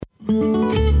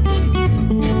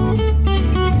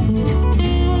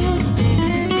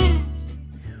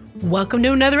Welcome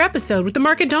to another episode with the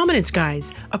Market Dominance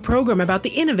Guys, a program about the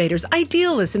innovators,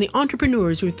 idealists, and the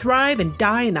entrepreneurs who thrive and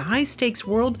die in the high-stakes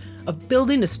world of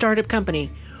building a startup company.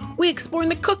 We explore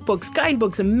the cookbooks,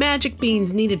 guidebooks, and magic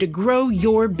beans needed to grow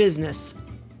your business.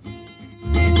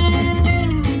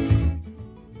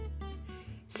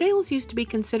 Sales used to be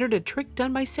considered a trick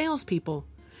done by salespeople,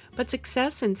 but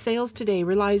success in sales today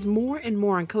relies more and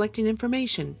more on collecting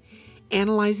information,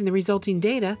 analyzing the resulting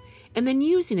data, and then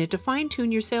using it to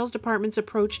fine-tune your sales department's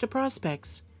approach to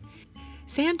prospects.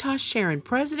 Santosh Sharan,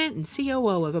 President and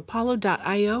COO of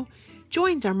Apollo.io,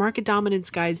 joins our Market Dominance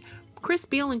Guys, Chris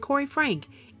Beall and Corey Frank,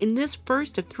 in this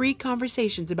first of 3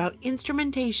 conversations about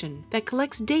instrumentation that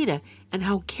collects data and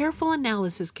how careful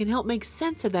analysis can help make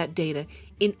sense of that data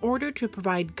in order to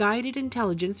provide guided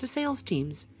intelligence to sales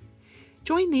teams.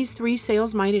 Join these 3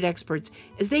 sales-minded experts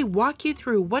as they walk you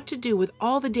through what to do with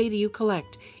all the data you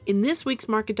collect in this week's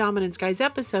Market Dominance Guys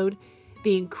episode,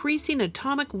 The Increasing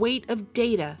Atomic Weight of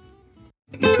Data.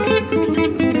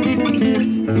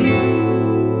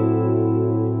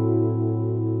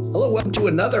 Hello, welcome to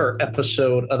another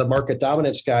episode of the Market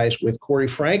Dominance Guys with Corey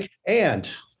Frank and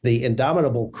the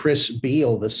indomitable Chris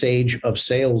Beall, the sage of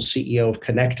sales, CEO of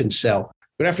Connect and Sell.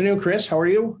 Good afternoon, Chris. How are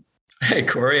you? Hey,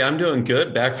 Corey, I'm doing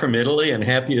good. Back from Italy and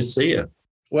happy to see you.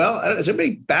 Well, is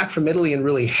everybody back from Italy and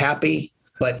really happy?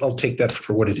 But I'll take that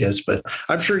for what it is. But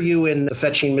I'm sure you and the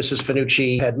fetching Mrs.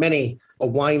 Finucci had many a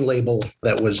wine label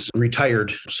that was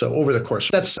retired. So over the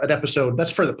course, that's an episode.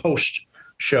 That's for the post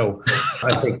show,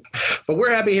 I think. But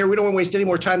we're happy here. We don't want to waste any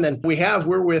more time than we have.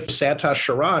 We're with Santosh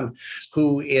Sharan,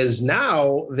 who is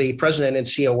now the president and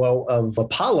COO of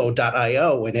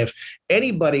Apollo.io. And if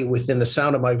anybody within the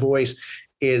sound of my voice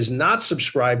is not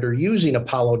subscribed or using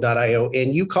Apollo.io,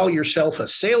 and you call yourself a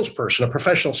salesperson, a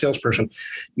professional salesperson,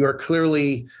 you are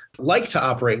clearly like to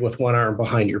operate with one arm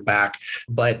behind your back.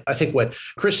 But I think what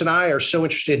Chris and I are so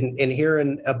interested in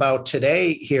hearing about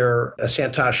today here,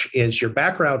 Santosh, is your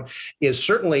background is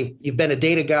certainly you've been a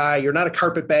data guy. You're not a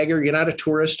carpetbagger. You're not a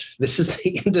tourist. This is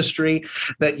the industry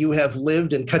that you have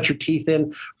lived and cut your teeth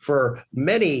in for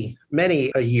many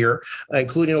a year,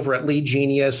 including over at Lead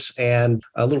Genius and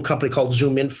a little company called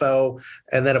ZoomInfo.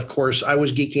 And then, of course, I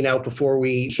was geeking out before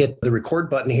we hit the record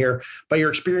button here by your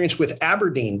experience with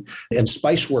Aberdeen and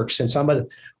Spiceworks, since I'm an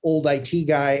old IT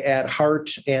guy at heart,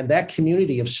 and that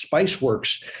community of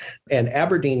Spiceworks and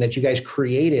Aberdeen that you guys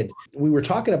created. We were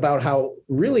talking about how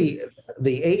really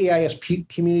the AAIS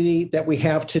community that we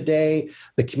have today,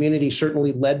 the community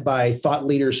certainly led by thought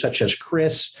leaders such as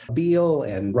Chris Beall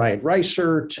and Ryan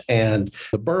Reisert and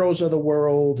the Burrows of the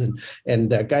world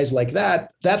and guys like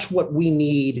that. That's what we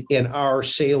need in our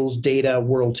sales data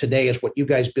world today is what you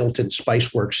guys built in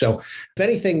Spiceworks. So if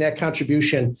anything, that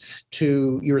contribution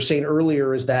to, you were saying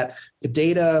earlier, is that the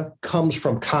data comes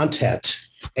from content.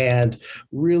 And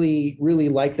really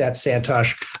like that,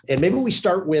 Santosh. And maybe we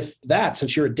start with that,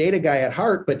 since you're a data guy at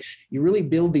heart, but you really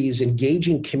build these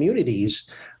engaging communities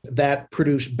that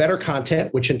produce better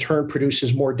content, which in turn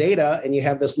produces more data. And you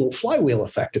have this little flywheel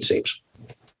effect, it seems.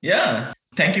 Yeah.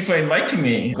 Thank you for inviting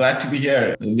me. Glad to be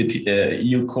here with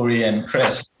you, Corey and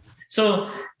Chris. So,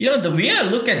 the way I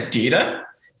look at data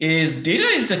is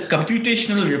a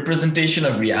computational representation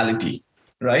of reality,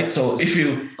 right? So if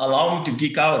you allow me to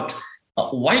geek out,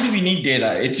 why do we need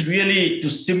data? It's really to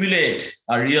simulate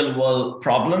our real world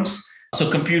problems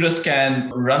so computers can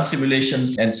run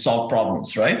simulations and solve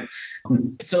problems, right?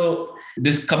 So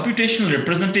this computational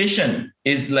representation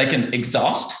is like an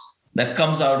exhaust that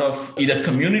comes out of either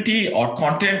community or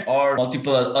content or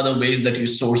multiple other ways that you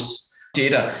source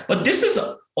data. But this is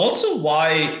also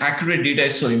why accurate data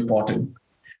is so important,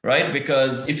 right?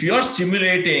 Because if you're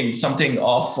simulating something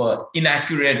of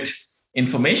inaccurate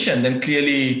information, then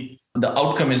clearly the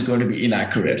outcome is going to be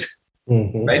inaccurate,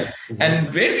 right? Mm-hmm. And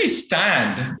where we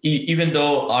stand, even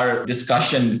though our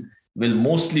discussion will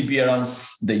mostly be around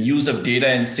the use of data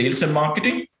in sales and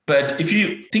marketing, but if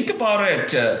you think about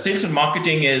it, sales and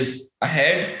marketing is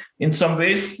ahead in some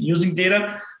ways using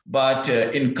data, but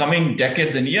in coming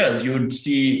decades and years, you would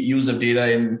see use of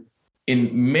data in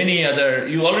many other,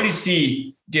 you already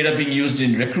see data being used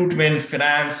in recruitment,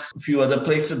 finance, a few other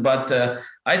places, but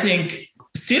I think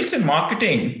sales and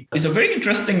marketing is a very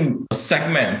interesting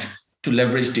segment to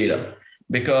leverage data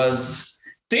because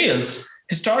sales,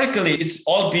 historically, it's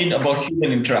all been about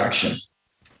human interaction,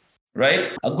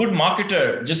 right? A good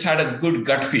marketer just had a good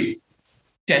gut feel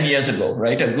 10 years ago,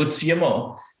 right? A good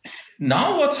CMO.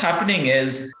 Now what's happening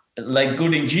is, like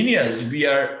good engineers, we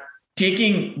are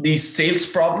taking these sales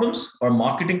problems or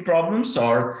marketing problems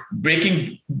or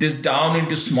breaking this down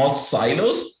into small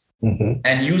silos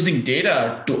and using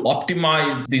data to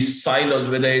optimize these silos,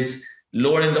 whether it's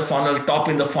lower in the funnel, top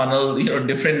in the funnel,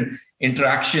 different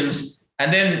interactions.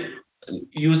 And then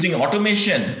using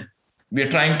automation, we're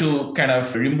trying to kind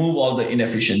of remove all the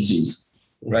inefficiencies,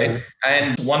 right?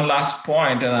 And one last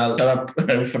point, and I'll shut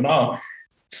up for now.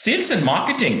 Sales and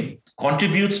marketing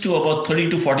contributes to about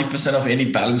 30 to 40% of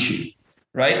any balance sheet,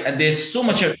 right? And there's so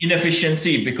much of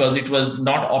inefficiency because it was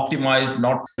not optimized,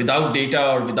 not without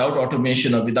data or without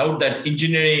automation or without that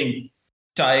engineering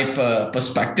type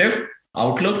perspective,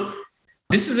 outlook.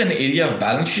 This is an area of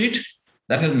balance sheet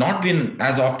that has not been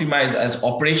as optimized as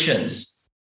operations,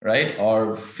 right?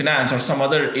 Or finance or some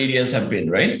other areas have been,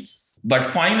 right? But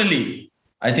finally,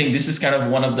 I think this is kind of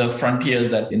one of the frontiers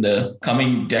that in the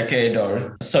coming decade,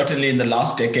 or certainly in the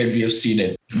last decade, we have seen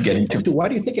it getting to. Why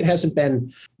do you think it hasn't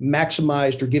been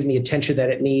maximized or given the attention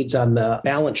that it needs on the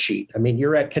balance sheet? I mean,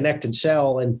 you're at Connect and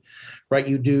Sell, and right,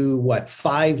 you do what,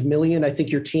 5 million? I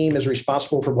think your team is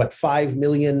responsible for 5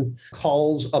 million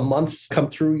calls a month come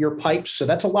through your pipes. So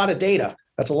that's a lot of data.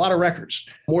 That's a lot of records,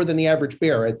 more than the average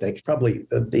bear, I think, probably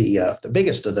the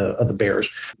biggest of the bears.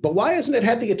 But why hasn't it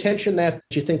had the attention that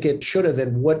you think it should have?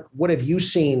 And what have you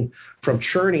seen from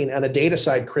churning on a data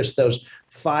side, Chris, those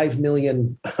 5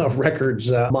 million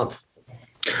records a month?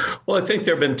 Well, I think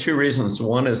there have been two reasons.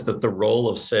 One is that the role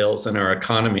of sales in our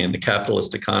economy, in the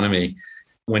capitalist economy,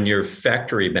 when you're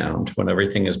factory bound, when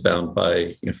everything is bound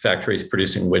by factories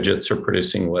producing widgets or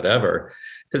producing whatever,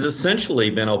 has essentially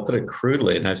been, I'll put it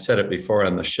crudely, and I've said it before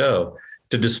on the show,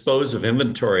 to dispose of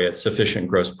inventory at sufficient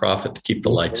gross profit to keep the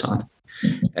lights on.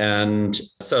 And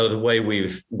so the way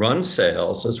we've run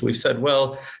sales is we've said,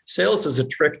 well, sales is a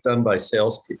trick done by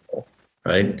salespeople,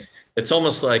 right? It's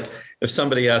almost like if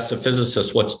somebody asks a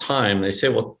physicist, what's time? They say,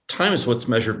 well, time is what's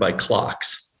measured by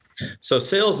clocks. So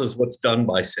sales is what's done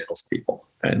by salespeople,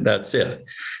 and that's it.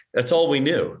 That's all we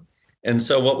knew. And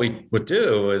so what we would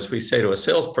do is we say to a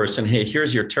salesperson, hey,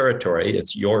 here's your territory.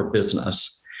 It's your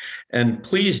business. And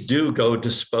please do go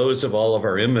dispose of all of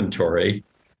our inventory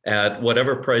at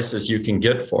whatever prices you can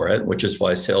get for it, which is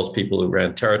why salespeople who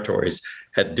ran territories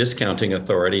had discounting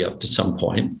authority up to some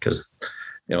point, because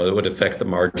it would affect the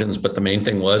margins. But the main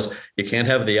thing was you can't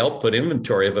have the output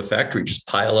inventory of a factory just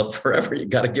pile up forever. You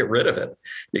got to get rid of it.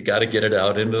 You got to get it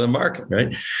out into the market,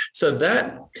 right? So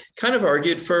that kind of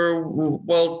argued for,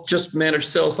 well, just manage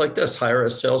sales like this. Hire a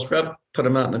sales rep, put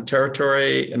them out in a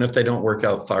territory, and if they don't work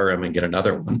out, fire them and get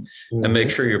another one. And make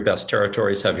sure your best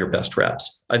territories have your best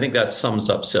reps. I think that sums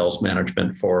up sales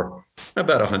management for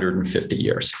about 150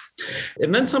 years.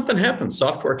 And then something happened.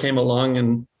 Software came along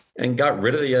and got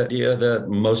rid of the idea that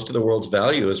most of the world's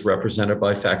value is represented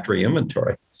by factory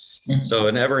inventory. So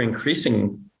an ever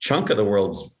increasing chunk of the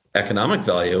world's economic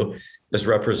value is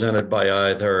represented by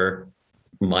either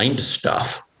mind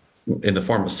stuff in the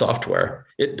form of software.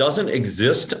 It doesn't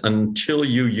exist until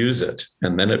you use it,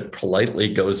 and then it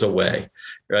politely goes away,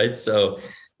 right? So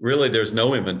really, there's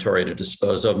no inventory to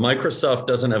dispose of. Microsoft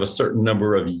doesn't have a certain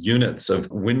number of units of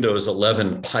Windows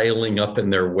 11 piling up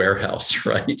in their warehouse,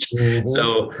 right?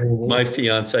 So my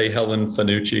fiance, Helen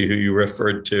Fanucci, who you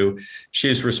referred to,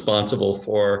 she's responsible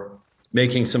for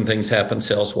making some things happen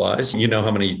sales-wise. You know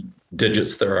how many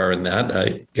digits there are in that.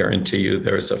 I guarantee you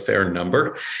there's a fair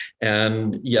number.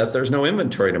 And yet there's no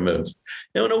inventory to move.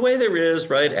 Now, in a way there is,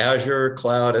 right? Azure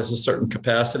cloud has a certain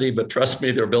capacity, but trust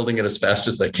me, they're building it as fast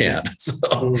as they can.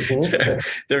 So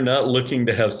they're not looking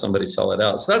to have somebody sell it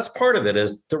out. So that's part of it,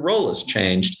 is the role has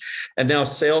changed. And now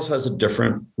sales has a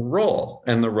different role.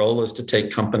 And the role is to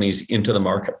take companies into the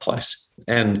marketplace.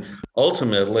 And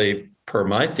ultimately, per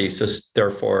my thesis,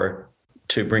 therefore,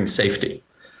 to bring safety.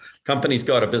 Companies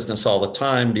go out of business all the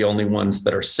time. The only ones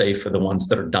that are safe are the ones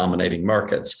that are dominating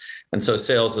markets. And so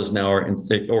sales is now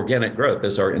organic growth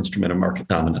is our instrument of market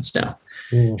dominance now.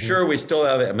 Sure, we still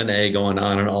have M&A going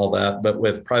on and all that, but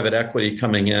with private equity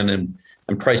coming in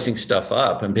and pricing stuff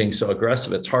up and being so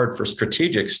aggressive, it's hard for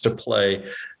strategics to play,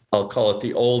 I'll call it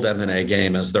the old M&A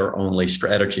game, as their only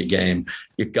strategy game.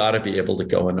 You've got to be able to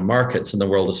go into markets. And the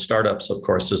world of startups, of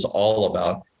course, is all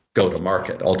about go to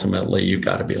market. Ultimately, you've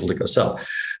got to be able to go sell.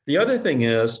 The other thing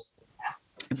is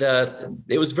that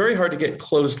it was very hard to get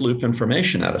closed loop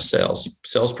information out of sales.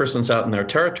 Salesperson's out in their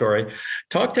territory.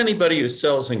 Talk to anybody who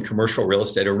sells in commercial real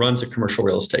estate or runs a commercial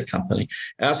real estate company.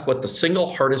 Ask what the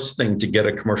single hardest thing to get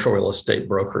a commercial real estate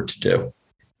broker to do.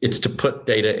 It's to put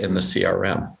data in the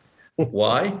CRM.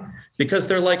 Why? Because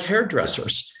they're like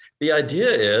hairdressers. The idea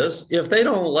is if they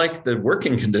don't like the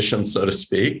working conditions, so to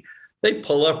speak, they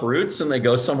pull up roots and they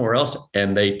go somewhere else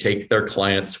and they take their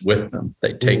clients with them.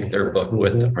 They take their book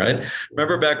with them, right?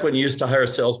 Remember back when you used to hire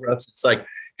sales reps, it's like,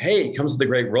 hey, comes with the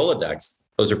great Rolodex.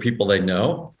 Those are people they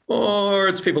know, or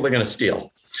it's people they're going to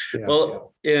steal. Yeah.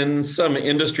 Well, in some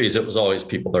industries, it was always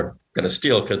people they're going to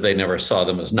steal because they never saw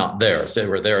them as not theirs. They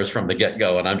were theirs from the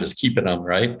get-go, and I'm just keeping them,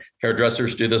 right?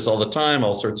 Hairdressers do this all the time.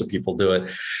 All sorts of people do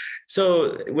it.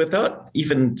 So without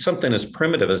even something as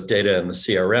primitive as data in the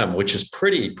CRM, which is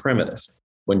pretty primitive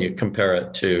when you compare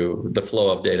it to the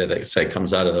flow of data that, say,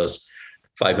 comes out of those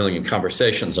 5 million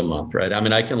conversations a month, right? I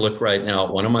mean, I can look right now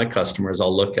at one of my customers.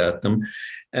 I'll look at them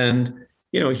and,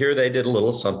 here they did a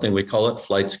little something. We call it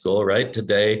flight school, right?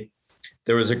 Today,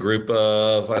 there was a group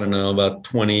of, about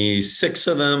 26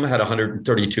 of them, had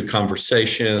 132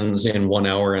 conversations in 1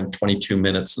 hour and 22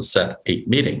 minutes to set 8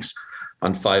 meetings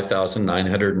on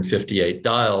 5,958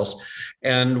 dials.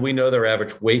 And we know their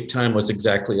average wait time was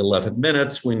exactly 11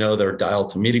 minutes. We know their dial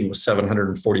to meeting was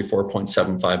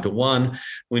 744.75 to 1.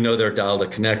 We know their dial to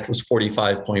connect was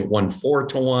 45.14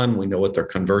 to 1. We know what their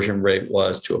conversion rate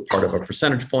was to a part of a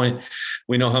percentage point.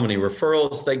 We know how many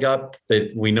referrals they got.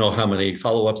 We know how many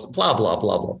follow-ups, blah, blah,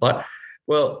 blah, blah, blah.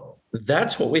 Well,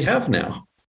 that's what we have now.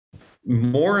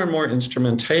 More and more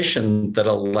instrumentation that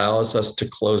allows us to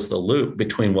close the loop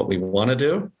between what we want to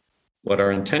do, what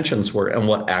our intentions were, and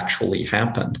what actually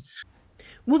happened.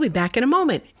 We'll be back in a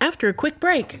moment after a quick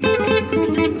break.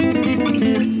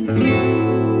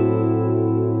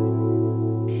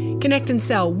 Connect and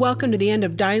Sell, welcome to the end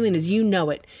of dialing as you know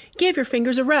it. Give your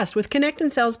fingers a rest with Connect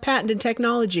and Sell's patented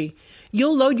technology.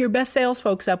 You'll load your best sales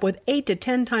folks up with 8 to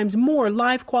 10 times more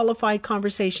live qualified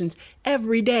conversations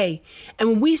every day. And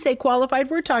when we say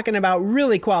qualified, we're talking about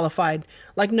really qualified,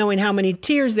 like knowing how many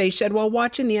tears they shed while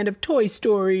watching the end of Toy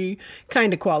Story,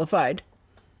 kind of qualified.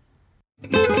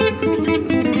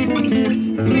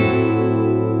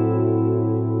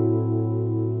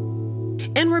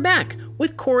 And we're back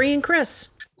with Corey and Chris.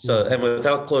 So, and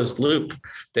without closed loop,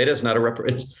 data is not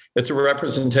it's a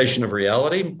representation of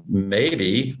reality,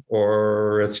 maybe,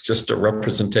 or it's just a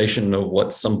representation of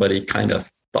what somebody kind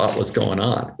of thought was going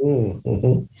on.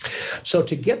 Mm-hmm. So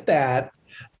to get that,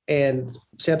 and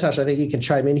Santosh, I think you can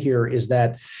chime in here, is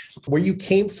that where you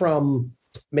came from,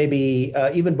 maybe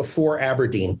even before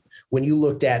Aberdeen, when you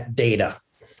looked at data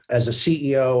as a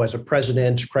CEO, as a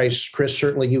president, Chris,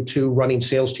 certainly you too, running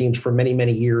sales teams for many,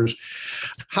 many years.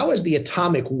 How has the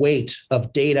atomic weight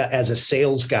of data as a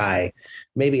sales guy,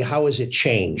 maybe how has it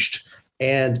changed?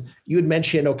 And you had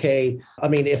mentioned,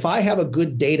 if I have a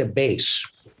good database,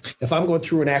 if I'm going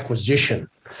through an acquisition,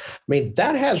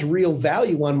 that has real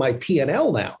value on my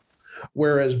P&L now.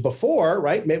 Whereas before,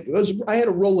 right, I had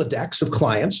a Rolodex of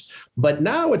clients, but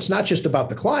now it's not just about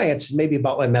the clients, it's maybe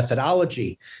about my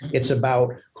methodology. Mm-hmm. It's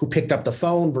about who picked up the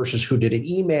phone versus who did an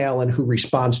email and who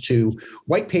responds to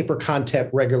white paper content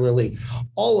regularly,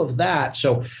 all of that.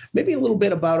 So maybe a little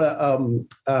bit about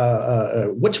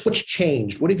what's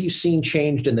changed. What have you seen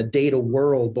changed in the data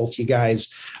world, both you guys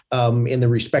in the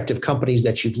respective companies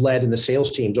that you've led in the sales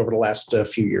teams over the last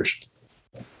few years?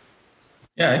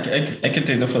 Yeah, I can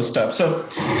take the first step. So,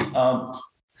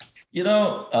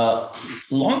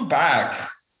 long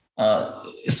back,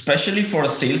 especially for a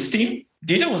sales team,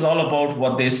 data was all about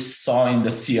what they saw in the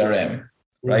CRM,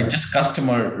 right? Just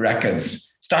customer records.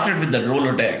 Started with the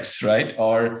Rolodex, right?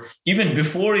 Or even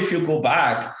before, if you go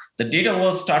back, the data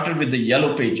was started with the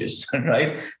yellow pages,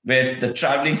 right? Where the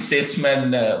traveling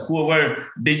salesman,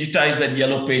 whoever digitized that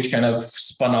yellow page kind of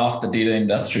spun off the data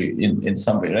industry in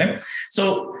some way, right?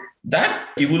 So that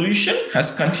evolution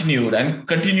has continued and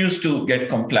continues to get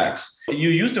complex. You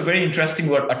used a very interesting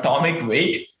word, atomic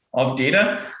weight of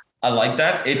data. I like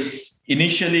that.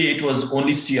 Initially it was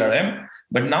only CRM,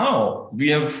 but now we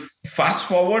have fast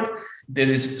forward. There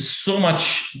is so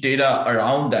much data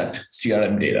around that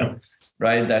CRM data,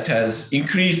 right? That has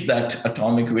increased that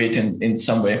atomic weight in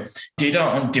some way. Data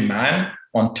on demand,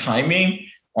 on timing,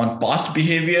 on past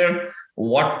behavior.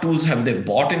 What tools have they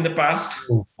bought in the past?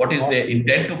 What is their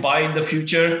intent to buy in the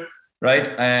future, right?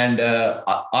 And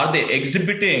are they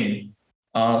exhibiting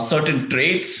certain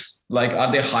traits? Like, are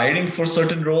they hiring for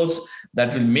certain roles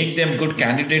that will make them good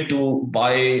candidate to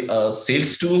buy a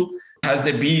sales tool? Has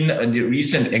there been a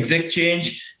recent exec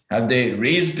change? Have they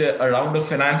raised a round of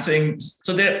financing?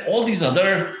 So there are all these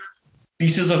other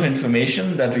pieces of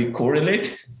information that we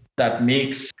correlate that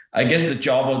makes, I guess, the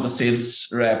job of the sales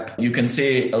rep, you can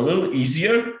say, a little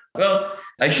easier. Well,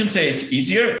 I shouldn't say it's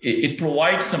easier. It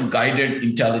provides some guided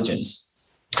intelligence.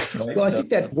 Right? Well, I think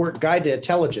that word guided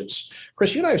intelligence,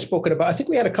 Chris, you and I have spoken about, I think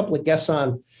we had a couple of guests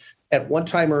on at one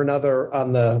time or another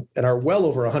in our well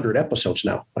over 100 episodes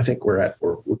now. I think we're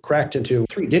cracked into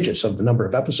 3 digits of the number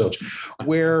of episodes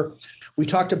where we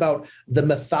talked about the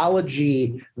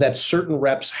methodology that certain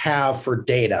reps have for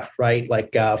data, right?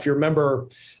 Like if you remember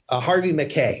Harvey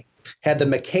Mackay, had the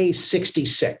McKay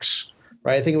 66.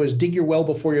 Right. I think it was dig your well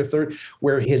before your third,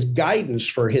 where his guidance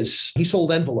for he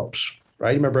sold envelopes.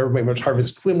 Right. You remember everybody was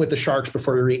harvest swim with the sharks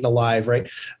before you're eaten alive. Right.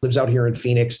 Lives out here in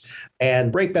Phoenix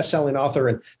and great best-selling author.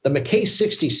 And the McKay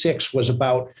 66 was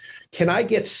about, can I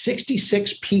get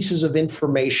 66 pieces of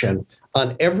information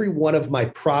on every one of my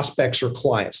prospects or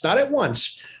clients, not at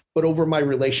once, but over my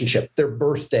relationship, their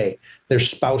birthday, their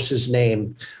spouse's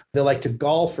name. They like to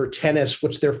golf or tennis.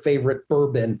 What's their favorite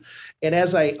bourbon? And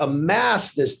as I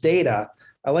amass this data,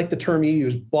 I like the term you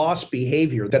use, boss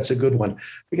behavior. That's a good one,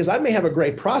 because I may have a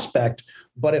great prospect,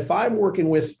 but if I'm working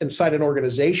with inside an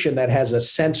organization that has a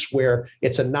sense where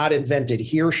it's a not invented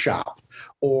here shop,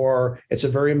 or it's a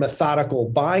very methodical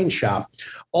buying shop,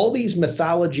 all these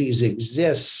mythologies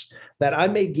exist that I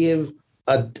may give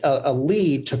a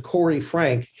lead to Corey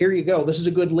Frank. Here you go. This is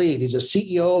a good lead. He's a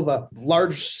CEO of a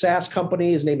large SaaS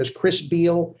company. His name is Chris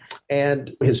Beal,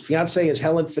 and his fiance is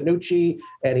Helen Finucci,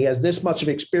 and he has this much of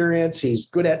experience. He's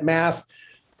good at math.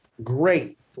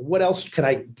 Great. What else can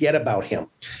I get about him?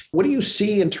 What do you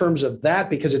see in terms of that?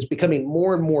 Because it's becoming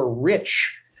more and more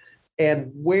rich. And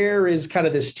where is kind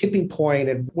of this tipping point?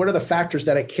 And what are the factors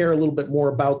that I care a little bit more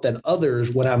about than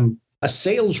others when I'm a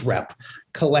sales rep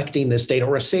collecting this data,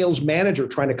 or a sales manager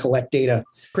trying to collect data?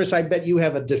 Chris, I bet you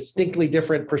have a distinctly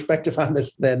different perspective on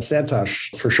this than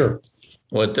Santosh, for sure.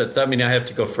 Well, does that mean I have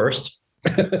to go first?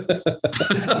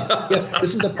 Yes,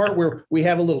 this is the part where we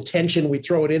have a little tension. We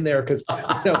throw it in there because,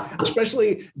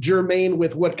 especially germane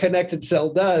with what Connected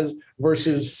Sell does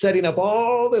versus setting up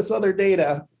all this other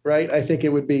data, right? I think it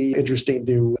would be interesting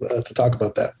to talk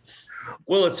about that.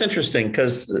 Well, it's interesting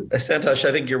because, Santosh,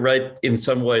 I think you're right. In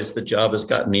some ways, the job has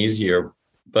gotten easier.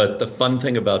 But the fun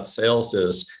thing about sales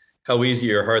is how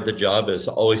easy or hard the job is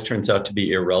always turns out to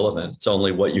be irrelevant. It's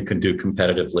only what you can do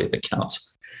competitively that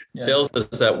counts. Yeah. Sales is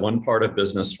that one part of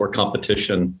business where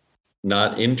competition,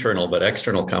 not internal, but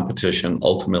external competition,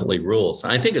 ultimately rules.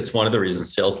 And I think it's one of the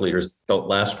reasons sales leaders don't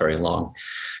last very long,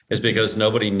 is because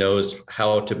nobody knows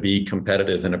how to be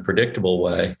competitive in a predictable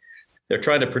way. They're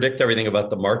trying to predict everything about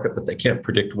the market, but they can't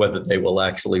predict whether they will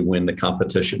actually win the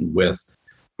competition with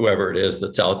whoever it is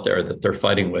that's out there that they're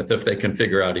fighting with, if they can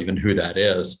figure out even who that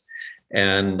is.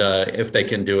 And if they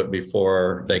can do it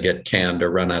before they get canned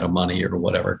or run out of money or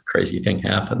whatever crazy thing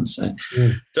happens.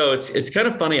 So it's kind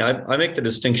of funny. I make the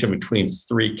distinction between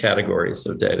three categories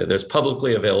of data. There's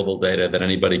publicly available data that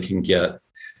anybody can get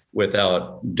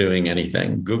without doing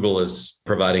anything. Google is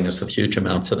providing us with huge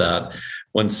amounts of that.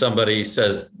 When somebody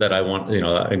says that I'm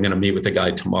going to meet with a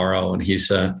guy tomorrow, and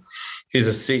he's a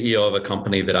CEO of a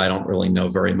company that I don't really know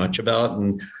very much about,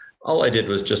 and all I did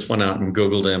was just went out and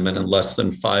Googled him, and in less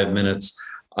than 5 minutes,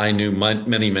 I knew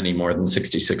many, many more than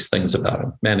 66 things about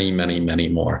him. Many, many, many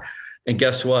more. And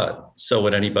guess what? So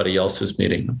would anybody else who's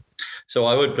meeting him. So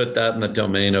I would put that in the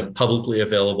domain of publicly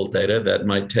available data that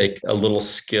might take a little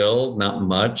skill, not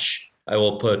much. I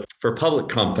will put, for public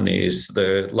companies,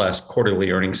 the last quarterly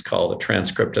earnings call, the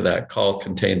transcript of that call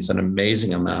contains an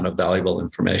amazing amount of valuable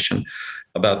information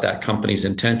about that company's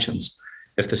intentions.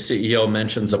 If the CEO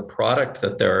mentions a product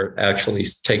that they're actually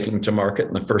taking to market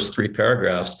in the first 3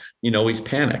 paragraphs, he's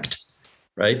panicked,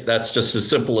 right? That's just as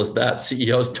simple as that.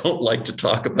 CEOs don't like to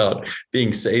talk about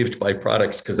being saved by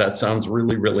products because that sounds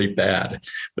really, really bad.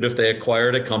 But if they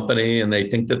acquired a company and they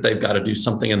think that they've got to do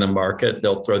something in the market,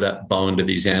 they'll throw that bone to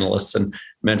these analysts and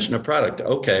mention a product.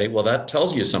 Okay, well, that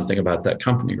tells you something about that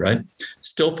company, right?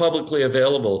 Still publicly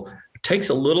available. Takes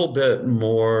a little bit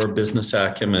more business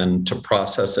acumen to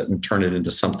process it and turn it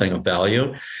into something of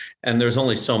value. And there's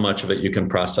only so much of it you can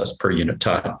process per unit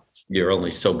time. You're only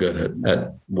so good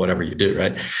at whatever you do,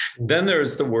 right? Then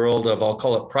there's the world of, I'll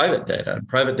call it private data.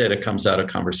 Private data comes out of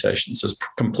conversations. It's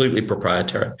completely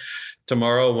proprietary.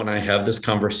 Tomorrow, when I have this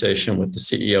conversation with the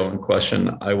CEO in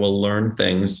question, I will learn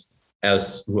things,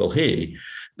 as will he,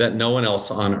 that no one else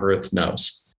on earth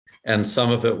knows. And some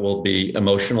of it will be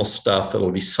emotional stuff. It'll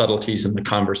be subtleties in the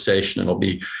conversation. It'll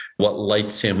be what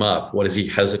lights him up. What does he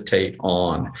hesitate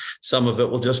on? Some of it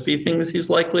will just be things he's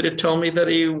likely to tell me that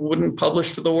he wouldn't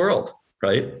publish to the world,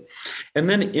 right? And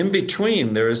then in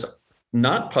between, there's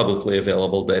not publicly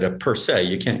available data per se.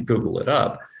 You can't Google it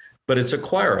up, but it's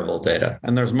acquirable data.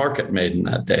 And there's market made in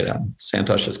that data.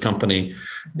 Santosh's company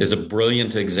is a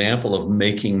brilliant example of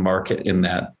making market in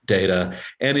that data,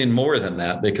 and in more than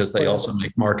that, because they also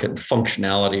make market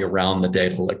functionality around the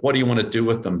data. Like, what do you want to do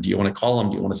with them? Do you want to call them?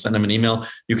 Do you want to send them an email?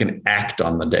 You can act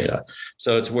on the data.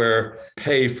 So it's where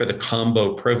pay for the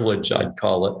combo privilege, I'd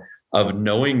call it, of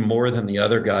knowing more than the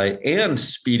other guy and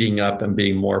speeding up and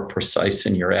being more precise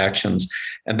in your actions.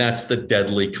 And that's the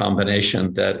deadly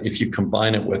combination that if you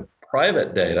combine it with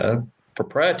private data,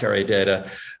 Proprietary data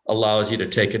allows you to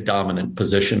take a dominant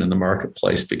position in the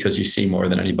marketplace because you see more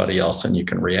than anybody else and you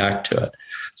can react to it.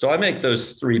 So I make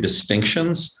those three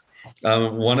distinctions.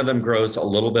 One of them grows a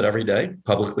little bit every day,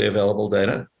 publicly available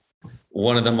data.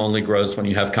 One of them only grows when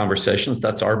you have conversations.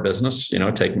 That's our business,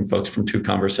 taking folks from 2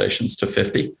 conversations to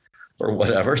 50 or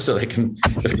whatever. So they can,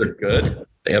 if they're good,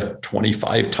 they have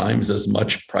 25 times as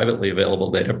much privately available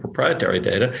data, proprietary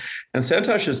data. And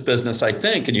Santosh's business, I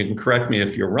think, and you can correct me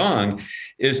if you're wrong,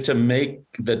 is to make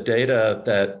the data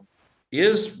that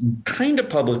is kind of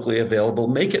publicly available,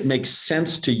 make it make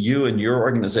sense to you and your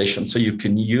organization so you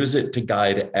can use it to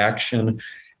guide action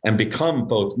and become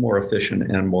both more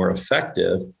efficient and more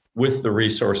effective with the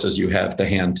resources you have to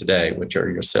hand today, which are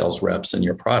your sales reps and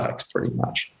your products pretty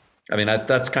much. I mean,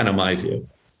 that's kind of my view.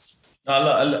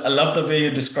 I love the way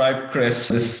you describe, Chris,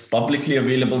 this publicly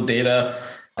available data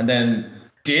and then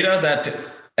data that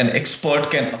an expert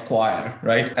can acquire,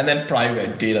 right? And then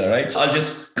private data, right? So I'll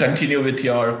just continue with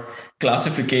your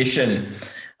classification.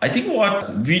 I think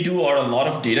what we do or a lot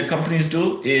of data companies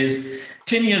do is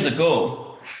 10 years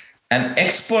ago, an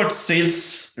expert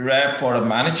sales rep or a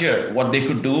manager, what they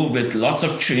could do with lots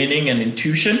of training and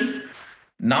intuition.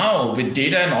 Now with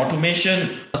data and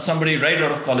automation, somebody right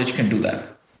out of college can do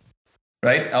that,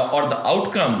 right? Or the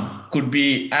outcome could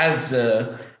be as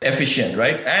efficient,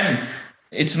 right? And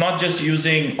it's not just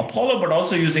using Apollo, but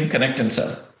also using Connect and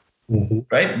Sell,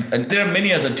 right? And there are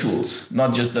many other tools,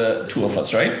 not just the 2 of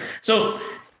us, right? So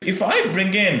if I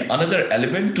bring in another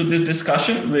element to this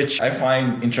discussion, which I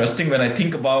find interesting when I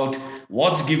think about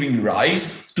what's giving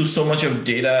rise to so much of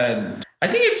data, and I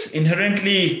think it's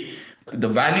inherently the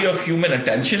value of human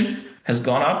attention has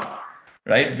gone up,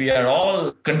 right? We are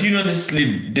all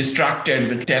continuously distracted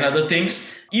with 10 other things.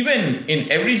 Even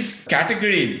in every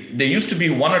category, there used to be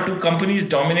 1 or 2 companies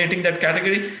dominating that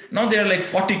category. Now there are like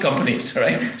 40 companies,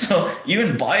 right? So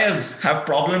even buyers have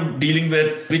problem dealing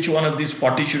with which one of these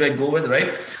 40 should I go with,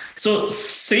 right? So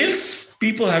sales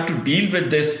people have to deal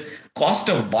with this cost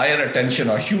of buyer attention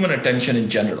or human attention in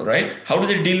general, right? How do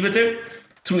they deal with it?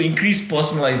 Through increased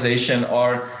personalization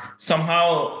or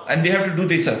somehow, and they have to do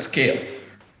this at scale.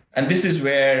 And this is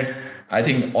where I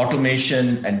think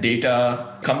automation and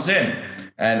data comes in.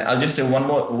 And I'll just say one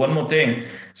more thing.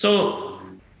 So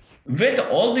with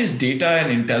all this data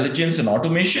and intelligence and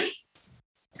automation,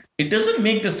 it doesn't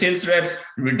make the sales reps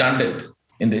redundant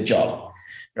in their job,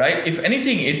 right? If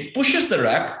anything, it pushes the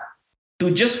rep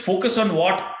to just focus on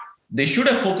what they should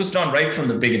have focused on right from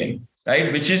the beginning,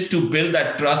 right? Which is to build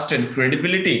that trust and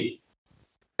credibility.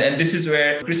 And this is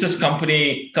where Chris's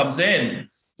company comes in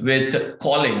with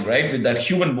calling, right? With that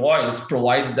human voice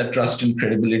provides that trust and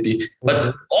credibility.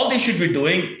 But all they should be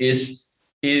doing is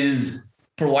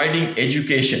providing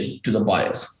education to the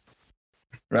buyers,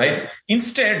 right?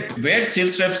 Instead, where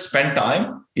sales reps spend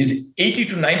time is 80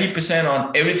 to 90%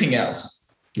 on everything else.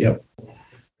 Yep.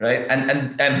 Right.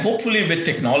 And hopefully with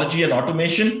technology and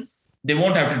automation, they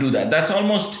won't have to do that. That's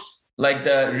almost like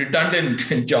the redundant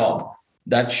job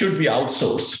that should be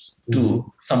outsourced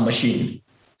to some machine.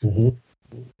 Mm-hmm.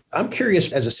 I'm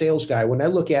curious as a sales guy, when I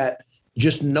look at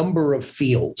just number of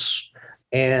fields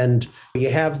and you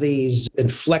have these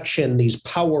inflection, these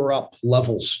power up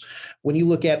levels, when you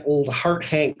look at old Hart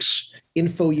Hanks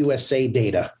Info USA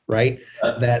data, right?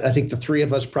 That I think the 3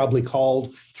 of us probably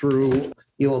called through,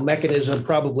 a mechanism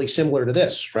probably similar to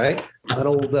this, right? An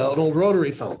old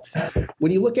rotary phone.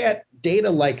 When you look at data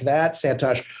like that,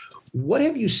 Santosh, what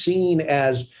have you seen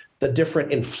as the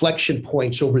different inflection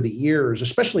points over the years,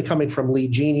 especially coming from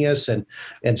Lead Genius and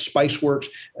Spiceworks?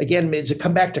 Again, does it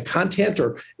come back to content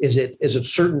or is it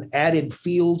certain added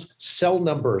fields? Cell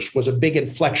numbers was a big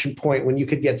inflection point when you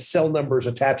could get cell numbers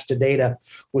attached to data,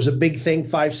 was a big thing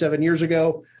 5-7 years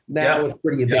ago. Now it's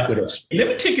pretty ubiquitous. Let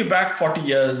me take you back 40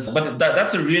 years, but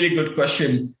that's a really good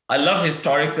question. I love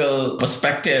historical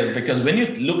perspective because when you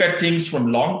look at things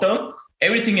from long term,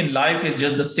 everything in life is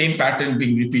just the same pattern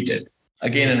being repeated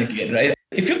again and again, right?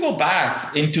 If you go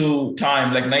back into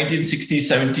time, like 1960s,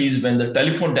 70s, when the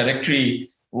telephone directory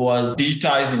was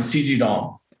digitized in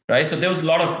CD-ROM, right? So there was a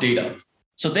lot of data.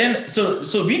 So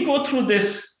we go through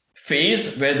this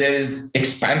phase where there is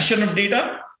expansion of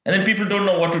data, and then people don't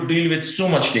know what to deal with so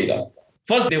much data.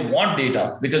 First, they want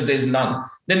data because there's none.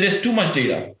 Then there's too much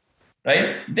data,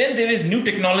 right? Then there is new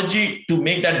technology to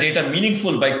make that data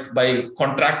meaningful by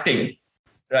contracting,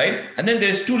 right? And then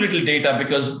there's too little data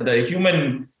because the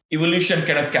human evolution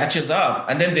kind of catches up.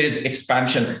 And then there's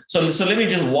expansion. So let me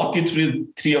just walk you through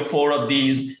 3 or 4 of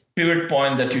these pivot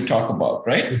points that you talk about,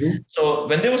 right? Mm-hmm. So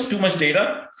when there was too much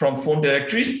data from phone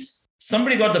directories,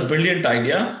 somebody got the brilliant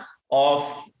idea of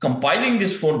compiling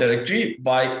this phone directory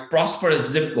by prosperous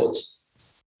zip codes.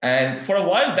 And for a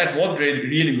while, that worked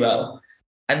really well.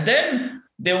 And then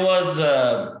there was,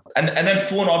 and then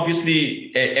phone,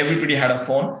 obviously, everybody had a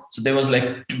phone. So there was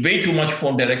like way too much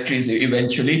phone directories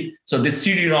eventually. So this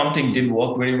CD-ROM thing didn't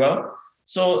work very well.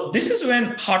 So this is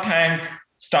when Hot Hank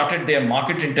started their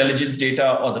market intelligence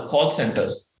data or the call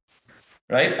centers,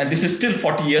 right? And this is still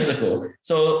 40 years ago.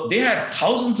 So they had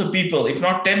thousands of people, if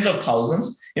not tens of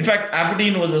thousands. In fact,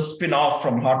 Aberdeen was a spin-off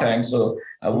from Hot Hank. So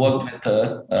I worked with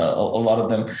a lot of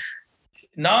them.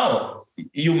 Now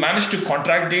you manage to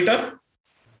contract data,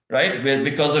 right?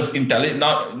 Because of intelligence.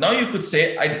 Now you could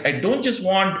say, I don't just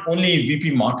want only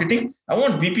VP marketing. I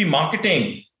want VP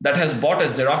marketing that has bought a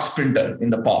Xerox printer in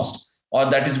the past, or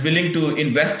that is willing to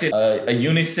invest in a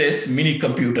Unisys mini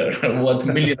computer worth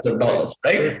millions of dollars,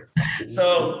 right?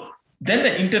 So then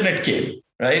the internet came,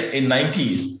 right, in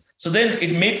 90s. So then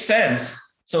it made sense.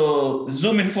 So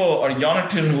ZoomInfo, or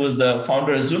Jonathan, who was the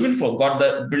founder of ZoomInfo, got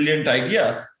the brilliant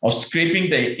idea of scraping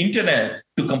the internet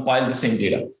to compile the same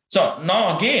data. So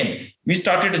now again, we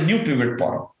started a new pivot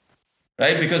point,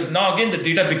 right? Because now again, the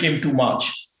data became too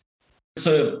much.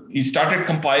 So he started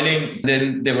compiling,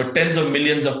 then there were tens of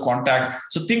millions of contacts.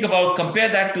 So compare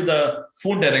that to the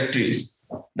phone directories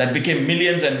that became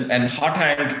millions, and Hot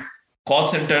Hank call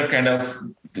center kind of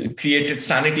created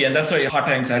sanity. And that's why Hot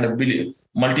Hanks had a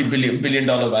multi-billion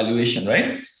dollar valuation,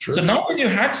 right? Sure. So now when you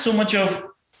had so much of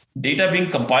data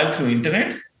being compiled through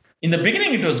internet, in the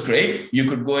beginning, it was great. You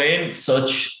could go in,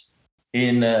 search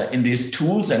in these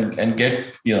tools and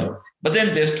get, but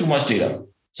then there's too much data.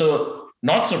 So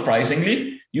not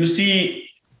surprisingly, you see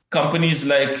companies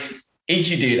like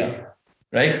AG Data,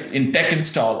 right, in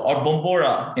TechInstall, or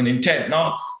Bombora in Intent.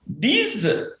 Now, these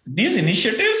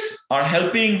initiatives are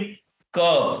helping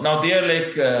curb. Now, they are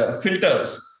like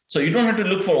filters. So you don't have to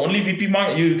look for only VP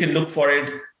market. You can look for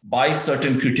it by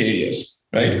certain criteria,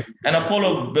 right? And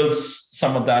Apollo builds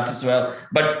some of that as well.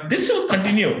 But this will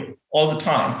continue all the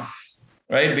time,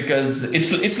 right? Because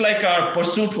it's like our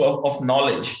pursuit of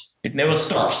knowledge. It never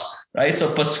stops. Right,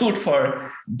 so pursuit for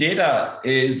data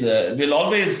will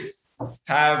always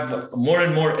have more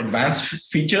and more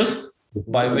advanced features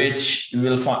by which we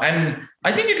will find, and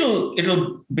I think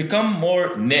it'll become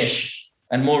more niche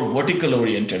and more vertical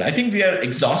oriented. I think we are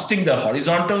exhausting the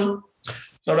horizontal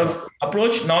sort of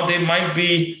approach. Now there might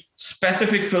be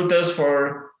specific filters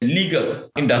for legal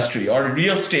industry or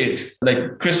real estate,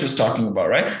 like Chris was talking about,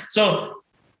 right? So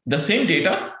the same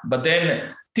data, but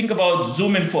then think about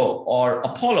ZoomInfo or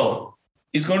Apollo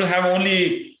is going to have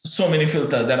only so many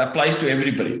filters that applies to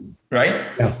everybody, right?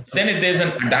 Yeah. Then if there's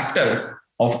an adapter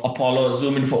of Apollo or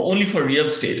ZoomInfo only for real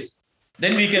estate,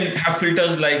 then we can have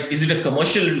filters like, is it a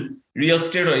commercial real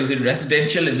estate, or is it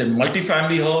residential? Is it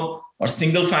multifamily home or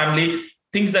single family?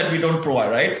 Things that we don't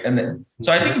provide, right? And then,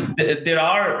 so I think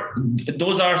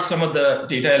those are some of the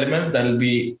data elements that will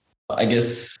be, I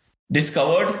guess,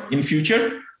 discovered in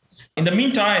future. In the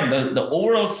meantime, the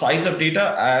overall size of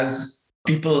data as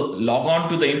people log on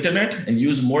to the internet and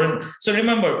use more. So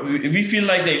remember, we feel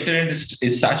like the internet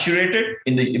is saturated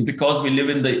because we live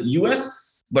in the US,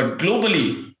 but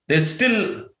globally, there's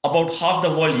still about half the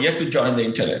world yet to join the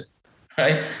internet,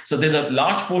 right? So there's a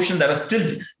large portion that are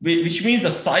still, which means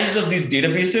the size of these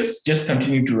databases just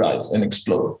continue to rise and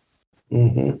explode.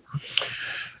 Mm-hmm.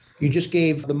 You just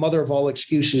gave the mother of all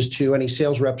excuses to any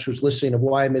sales reps who's listening of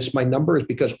why I miss my numbers,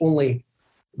 because only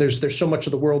there's so much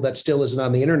of the world that still isn't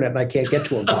on the internet and I can't get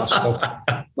to them, boss. So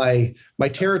my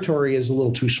territory is a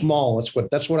little too small.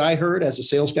 That's what I heard as a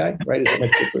sales guy, right? Is that my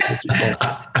territory too small?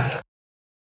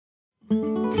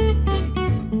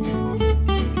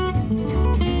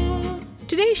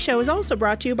 Today's show is also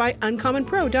brought to you by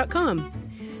uncommonpro.com.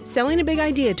 Selling a big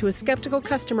idea to a skeptical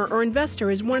customer or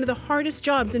investor is one of the hardest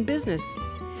jobs in business.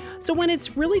 So when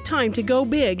it's really time to go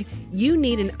big, you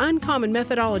need an uncommon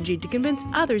methodology to convince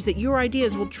others that your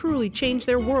ideas will truly change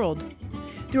their world.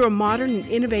 Through a modern and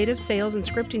innovative sales and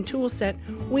scripting tool set,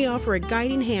 we offer a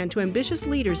guiding hand to ambitious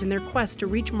leaders in their quest to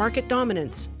reach market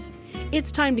dominance.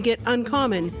 It's time to get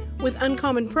uncommon with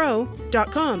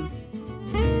uncommonpro.com.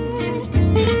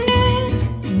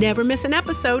 Never miss an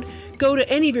episode. Go to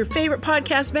any of your favorite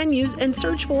podcast venues and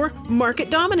search for Market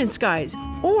Dominance Guys,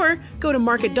 or go to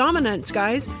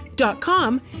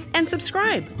marketdominanciguys.com and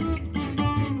subscribe.